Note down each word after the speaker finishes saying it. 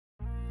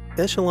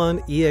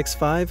Echelon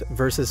EX5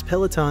 versus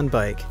Peloton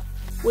bike.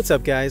 What's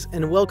up guys,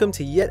 and welcome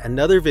to yet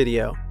another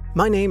video.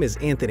 My name is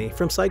Anthony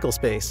from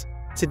CycleSpace.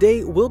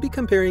 Today we'll be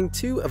comparing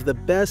two of the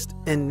best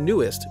and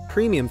newest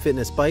premium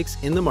fitness bikes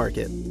in the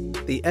market,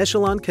 the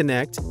Echelon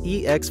Connect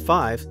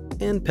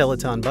EX5 and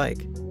Peloton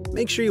bike.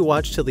 Make sure you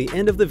watch till the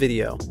end of the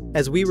video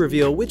as we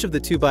reveal which of the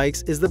two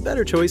bikes is the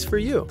better choice for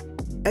you.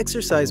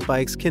 Exercise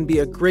bikes can be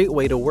a great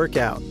way to work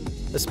out,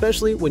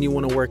 especially when you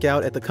want to work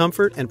out at the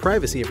comfort and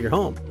privacy of your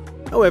home.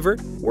 However,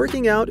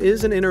 working out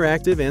is an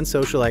interactive and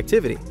social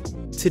activity.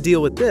 To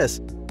deal with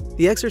this,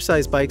 the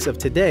exercise bikes of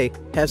today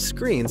have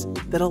screens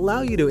that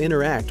allow you to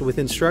interact with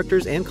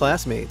instructors and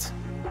classmates.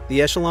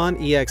 The Echelon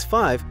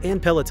EX5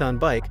 and Peloton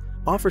bike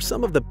offer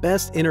some of the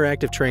best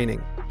interactive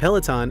training.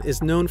 Peloton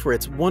is known for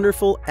its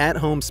wonderful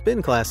at-home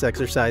spin class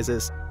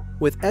exercises,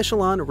 with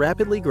Echelon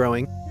rapidly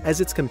growing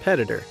as its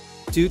competitor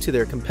due to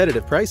their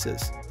competitive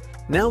prices.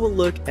 Now we'll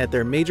look at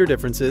their major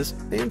differences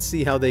and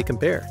see how they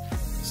compare.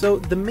 So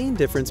the main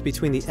difference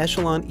between the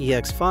Echelon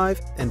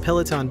EX5 and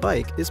Peloton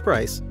bike is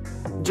price.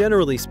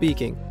 Generally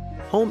speaking,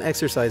 home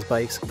exercise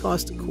bikes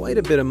cost quite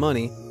a bit of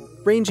money,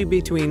 ranging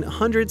between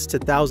hundreds to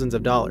thousands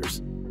of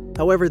dollars.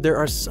 However, there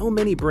are so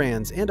many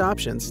brands and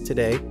options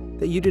today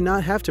that you do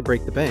not have to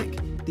break the bank.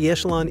 The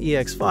Echelon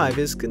EX5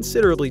 is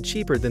considerably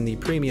cheaper than the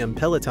premium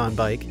Peloton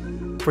bike,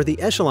 for the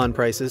Echelon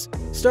prices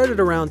start at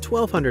around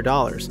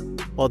 $1,200,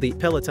 while the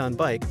Peloton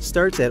bike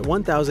starts at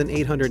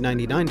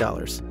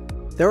 $1,899.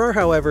 There are,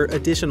 however,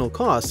 additional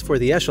costs for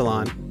the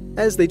Echelon,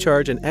 as they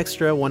charge an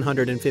extra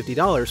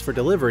 $150 for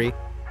delivery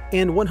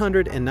and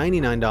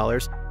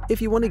 $199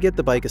 if you want to get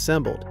the bike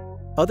assembled.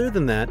 Other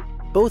than that,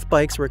 both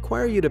bikes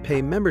require you to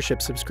pay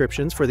membership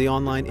subscriptions for the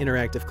online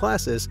interactive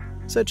classes,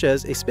 such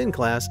as a spin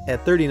class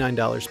at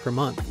 $39 per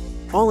month.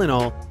 All in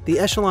all, the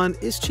Echelon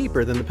is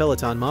cheaper than the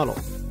Peloton model.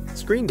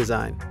 Screen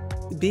design.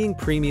 Being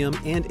premium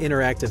and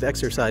interactive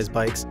exercise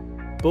bikes,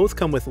 both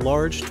come with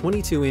large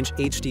 22-inch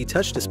HD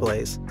touch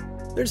displays.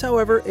 There's,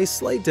 however, a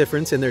slight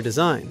difference in their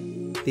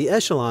design. The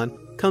Echelon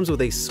comes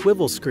with a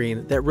swivel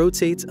screen that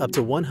rotates up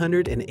to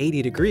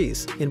 180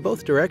 degrees in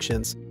both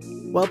directions,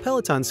 while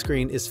Peloton's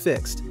screen is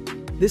fixed.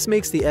 This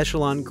makes the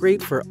Echelon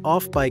great for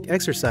off-bike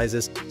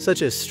exercises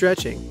such as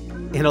stretching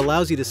and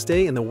allows you to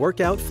stay in the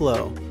workout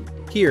flow.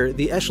 Here,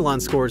 the Echelon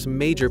scores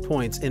major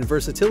points in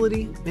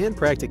versatility and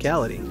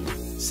practicality,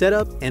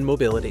 setup, and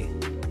mobility.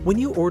 When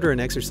you order an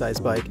exercise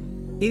bike,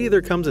 it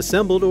either comes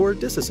assembled or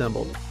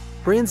disassembled.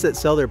 Brands that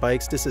sell their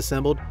bikes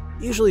disassembled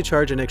usually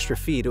charge an extra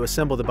fee to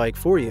assemble the bike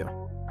for you.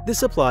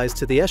 This applies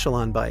to the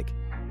Echelon bike.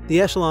 The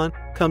Echelon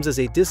comes as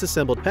a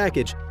disassembled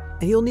package,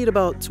 and you'll need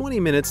about 20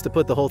 minutes to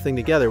put the whole thing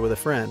together with a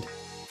friend.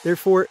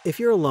 Therefore, if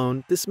you're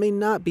alone, this may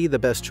not be the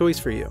best choice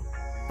for you.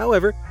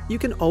 However, you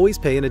can always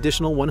pay an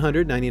additional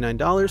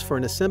 $199 for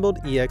an assembled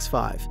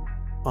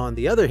EX5. On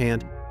the other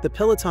hand, the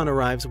Peloton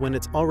arrives when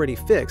it's already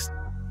fixed,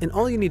 and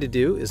all you need to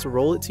do is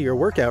roll it to your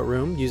workout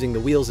room using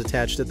the wheels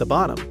attached at the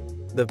bottom.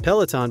 The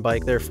Peloton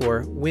bike,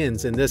 therefore,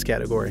 wins in this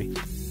category.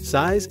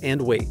 Size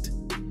and weight.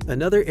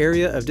 Another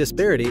area of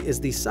disparity is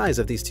the size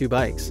of these two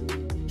bikes.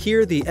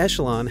 Here, the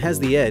Echelon has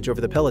the edge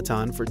over the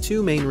Peloton for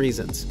two main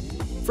reasons.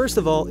 First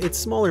of all, it's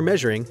smaller,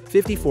 measuring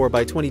 54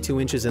 by 22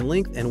 inches in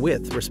length and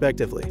width,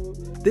 respectively.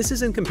 This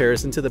is in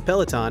comparison to the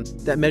Peloton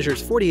that measures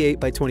 48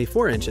 by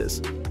 24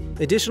 inches.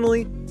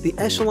 Additionally, the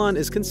Echelon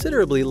is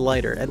considerably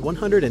lighter at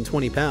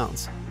 120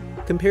 pounds,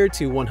 compared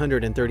to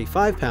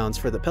 135 pounds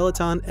for the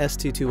Peloton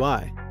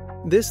S22i.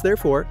 This,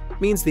 therefore,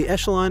 means the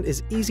Echelon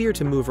is easier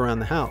to move around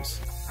the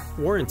house.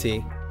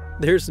 Warranty.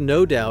 There's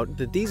no doubt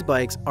that these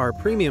bikes are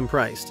premium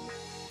priced,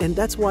 and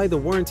that's why the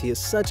warranty is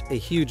such a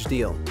huge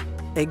deal.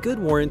 A good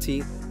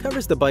warranty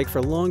covers the bike for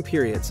long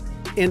periods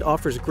and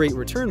offers great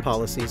return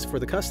policies for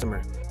the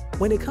customer.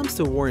 When it comes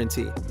to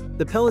warranty,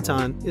 the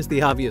Peloton is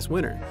the obvious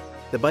winner.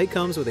 The bike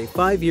comes with a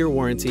 5-year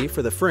warranty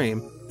for the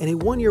frame and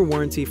a 1-year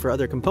warranty for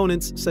other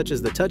components such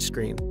as the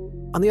touchscreen.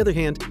 On the other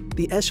hand,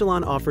 the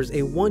Echelon offers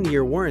a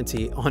 1-year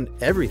warranty on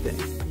everything,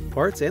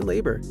 parts and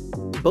labor.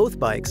 Both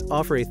bikes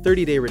offer a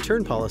 30-day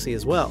return policy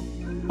as well.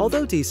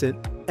 Although decent,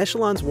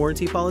 Echelon's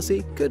warranty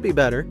policy could be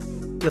better.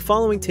 The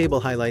following table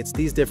highlights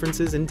these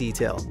differences in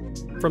detail.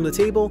 From the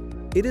table,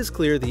 it is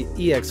clear the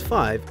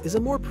EX5 is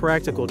a more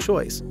practical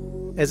choice,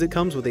 as it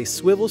comes with a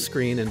swivel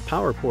screen and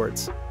power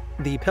ports.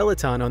 The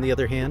Peloton, on the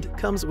other hand,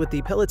 comes with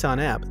the Peloton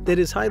app that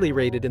is highly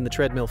rated in the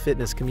treadmill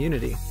fitness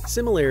community.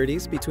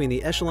 Similarities between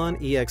the Echelon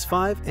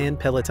EX5 and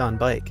Peloton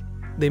bike.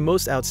 The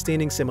most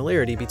outstanding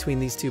similarity between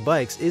these two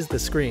bikes is the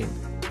screen.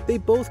 They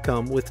both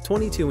come with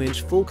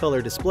 22-inch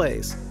full-color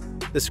displays.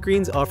 The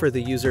screens offer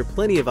the user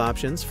plenty of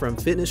options from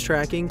fitness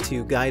tracking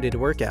to guided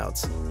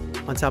workouts.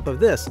 On top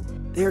of this,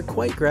 they are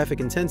quite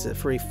graphic intensive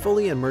for a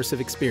fully immersive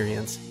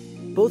experience.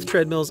 Both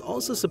treadmills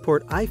also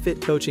support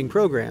iFit coaching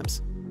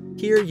programs.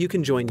 Here you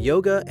can join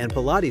yoga and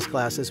Pilates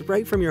classes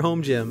right from your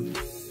home gym.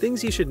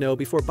 Things you should know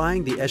before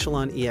buying the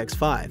Echelon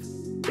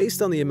EX5.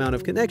 Based on the amount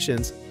of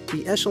connections,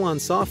 the Echelon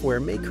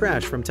software may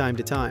crash from time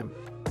to time.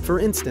 For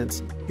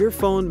instance, your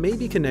phone may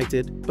be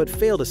connected but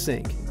fail to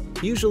sync.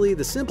 Usually,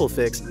 the simple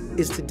fix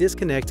is to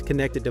disconnect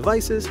connected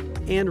devices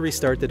and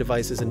restart the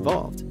devices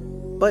involved.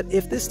 But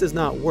if this does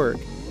not work,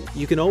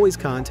 you can always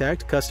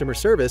contact customer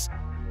service,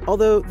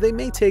 although they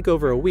may take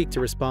over a week to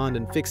respond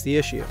and fix the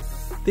issue.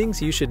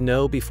 Things you should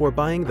know before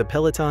buying the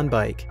Peloton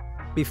bike.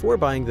 Before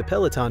buying the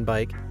Peloton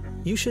bike,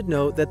 you should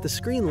know that the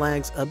screen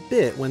lags a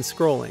bit when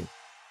scrolling.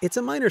 It's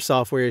a minor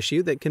software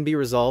issue that can be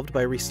resolved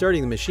by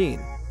restarting the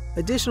machine.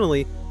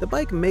 Additionally, the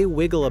bike may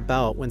wiggle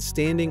about when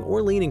standing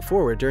or leaning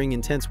forward during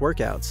intense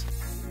workouts.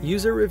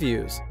 User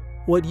reviews.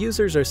 What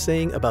users are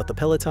saying about the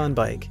Peloton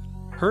bike.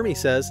 Hermie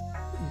says,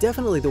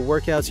 definitely the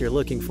workouts you're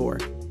looking for.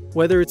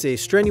 Whether it's a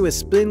strenuous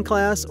spin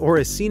class or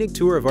a scenic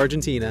tour of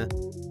Argentina,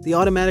 the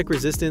automatic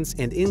resistance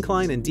and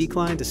incline and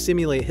decline to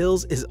simulate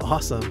hills is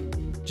awesome.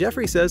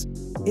 Jeffrey says,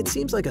 it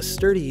seems like a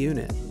sturdy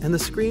unit, and the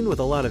screen with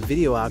a lot of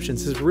video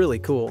options is really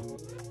cool.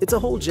 It's a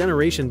whole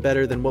generation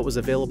better than what was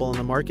available on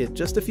the market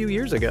just a few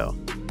years ago.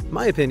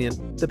 My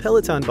opinion, the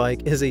Peloton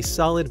bike is a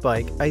solid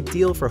bike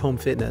ideal for home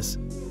fitness.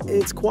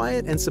 It's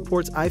quiet and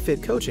supports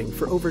iFit coaching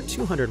for over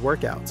 200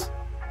 workouts.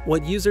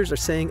 What users are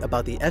saying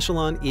about the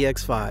Echelon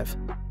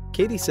EX5.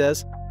 Katie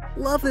says,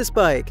 love this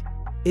bike!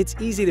 It's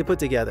easy to put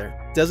together,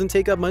 doesn't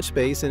take up much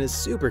space, and is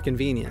super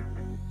convenient.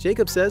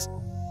 Jacob says,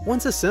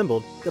 once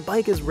assembled, the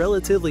bike is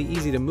relatively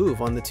easy to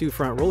move on the two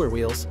front roller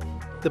wheels.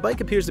 The bike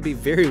appears to be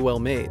very well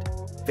made,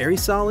 very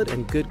solid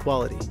and good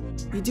quality.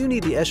 You do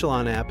need the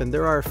Echelon app, and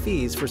there are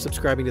fees for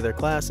subscribing to their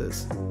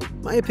classes.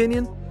 My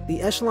opinion,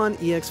 the Echelon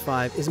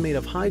EX5 is made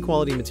of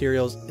high-quality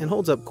materials and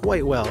holds up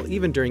quite well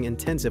even during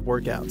intensive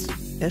workouts.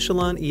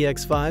 Echelon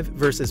EX5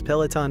 versus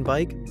Peloton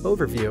bike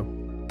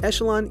overview.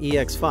 Echelon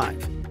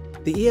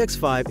EX5. The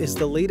EX5 is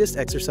the latest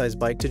exercise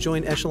bike to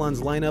join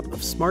Echelon's lineup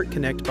of Smart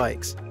Connect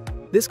bikes.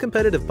 This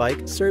competitive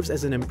bike serves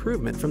as an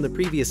improvement from the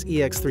previous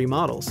EX3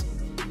 models.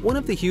 One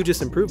of the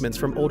hugest improvements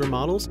from older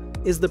models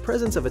is the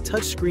presence of a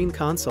touchscreen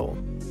console.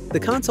 The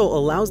console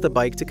allows the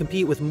bike to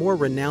compete with more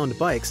renowned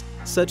bikes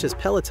such as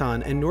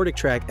Peloton and Nordic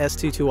Track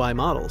S22i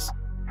models.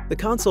 The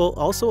console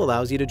also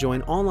allows you to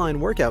join online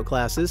workout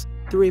classes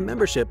through a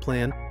membership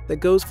plan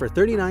that goes for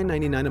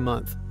 $39.99 a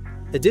month.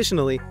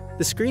 Additionally,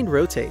 the screen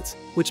rotates,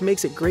 which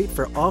makes it great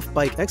for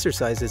off-bike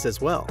exercises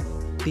as well.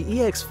 The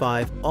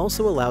EX5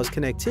 also allows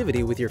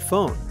connectivity with your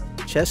phone,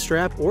 chest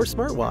strap, or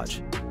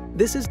smartwatch.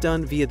 This is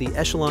done via the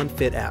Echelon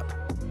Fit app.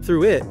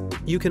 Through it,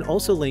 you can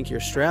also link your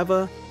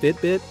Strava,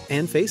 Fitbit,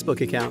 and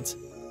Facebook accounts.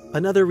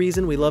 Another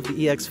reason we love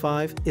the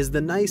EX5 is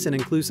the nice and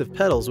inclusive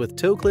pedals with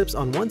toe clips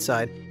on one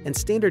side and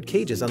standard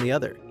cages on the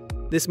other.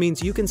 This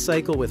means you can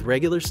cycle with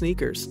regular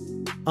sneakers,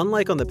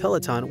 unlike on the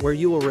Peloton where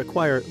you will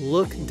require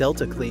Look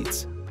Delta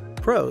cleats.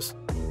 Pros: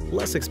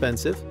 less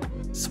expensive,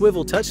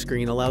 swivel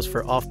touchscreen allows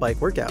for off-bike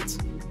workouts,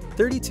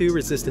 32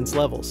 resistance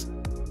levels,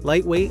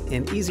 lightweight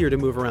and easier to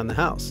move around the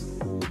house,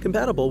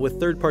 compatible with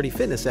third-party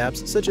fitness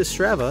apps such as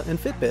Strava and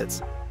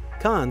Fitbits.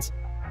 Cons: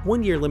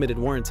 1-year limited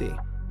warranty.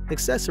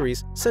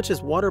 Accessories such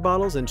as water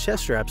bottles and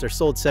chest straps are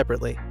sold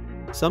separately.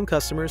 Some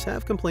customers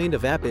have complained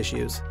of app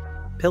issues.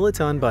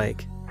 Peloton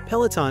bike.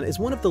 Peloton is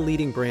one of the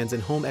leading brands in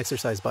home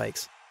exercise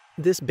bikes.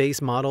 This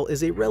base model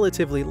is a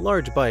relatively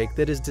large bike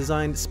that is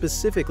designed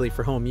specifically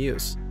for home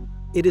use.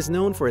 It is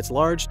known for its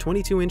large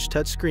 22-inch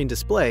touchscreen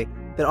display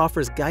that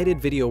offers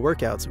guided video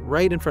workouts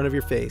right in front of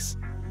your face.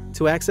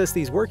 To access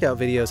these workout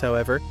videos,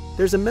 however,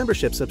 there's a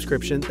membership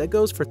subscription that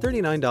goes for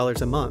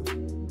 $39 a month.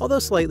 Although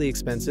slightly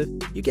expensive,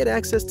 you get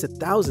access to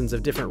thousands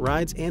of different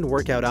rides and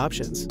workout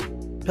options.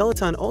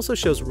 Peloton also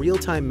shows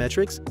real-time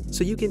metrics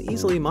so you can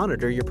easily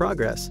monitor your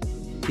progress.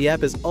 The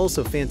app is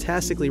also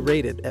fantastically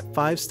rated at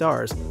 5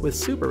 stars with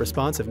super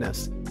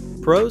responsiveness.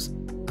 Pros: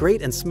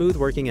 great and smooth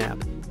working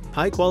app,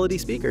 high-quality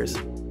speakers,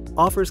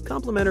 offers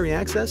complimentary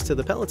access to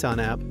the Peloton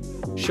app,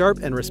 sharp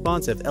and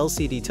responsive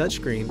LCD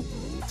touchscreen,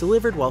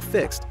 delivered while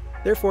fixed,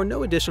 therefore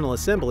no additional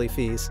assembly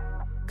fees.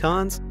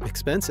 Cons: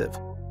 expensive.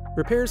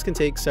 Repairs can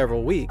take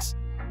several weeks.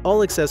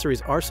 All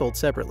accessories are sold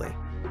separately.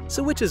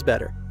 So which is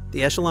better,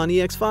 the Echelon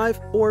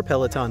EX5 or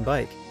Peloton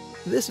bike?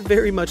 This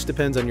very much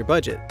depends on your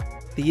budget.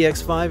 The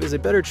EX5 is a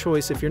better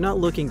choice if you're not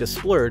looking to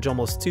splurge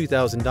almost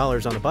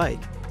 $2,000 on a bike.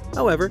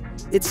 However,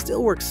 it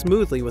still works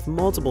smoothly with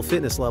multiple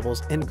fitness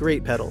levels and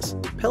great pedals.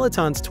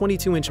 Peloton's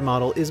 22-inch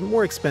model is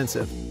more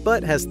expensive,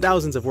 but has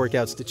thousands of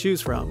workouts to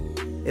choose from.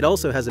 It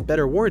also has a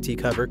better warranty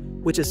cover,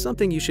 which is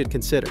something you should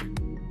consider.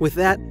 With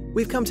that,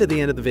 we've come to the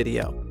end of the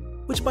video.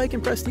 Which bike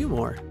impressed you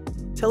more?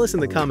 Tell us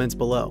in the comments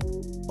below.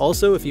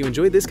 Also, if you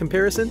enjoyed this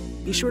comparison,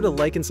 be sure to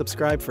like and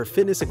subscribe for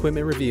fitness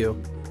equipment review.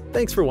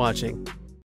 Thanks for watching.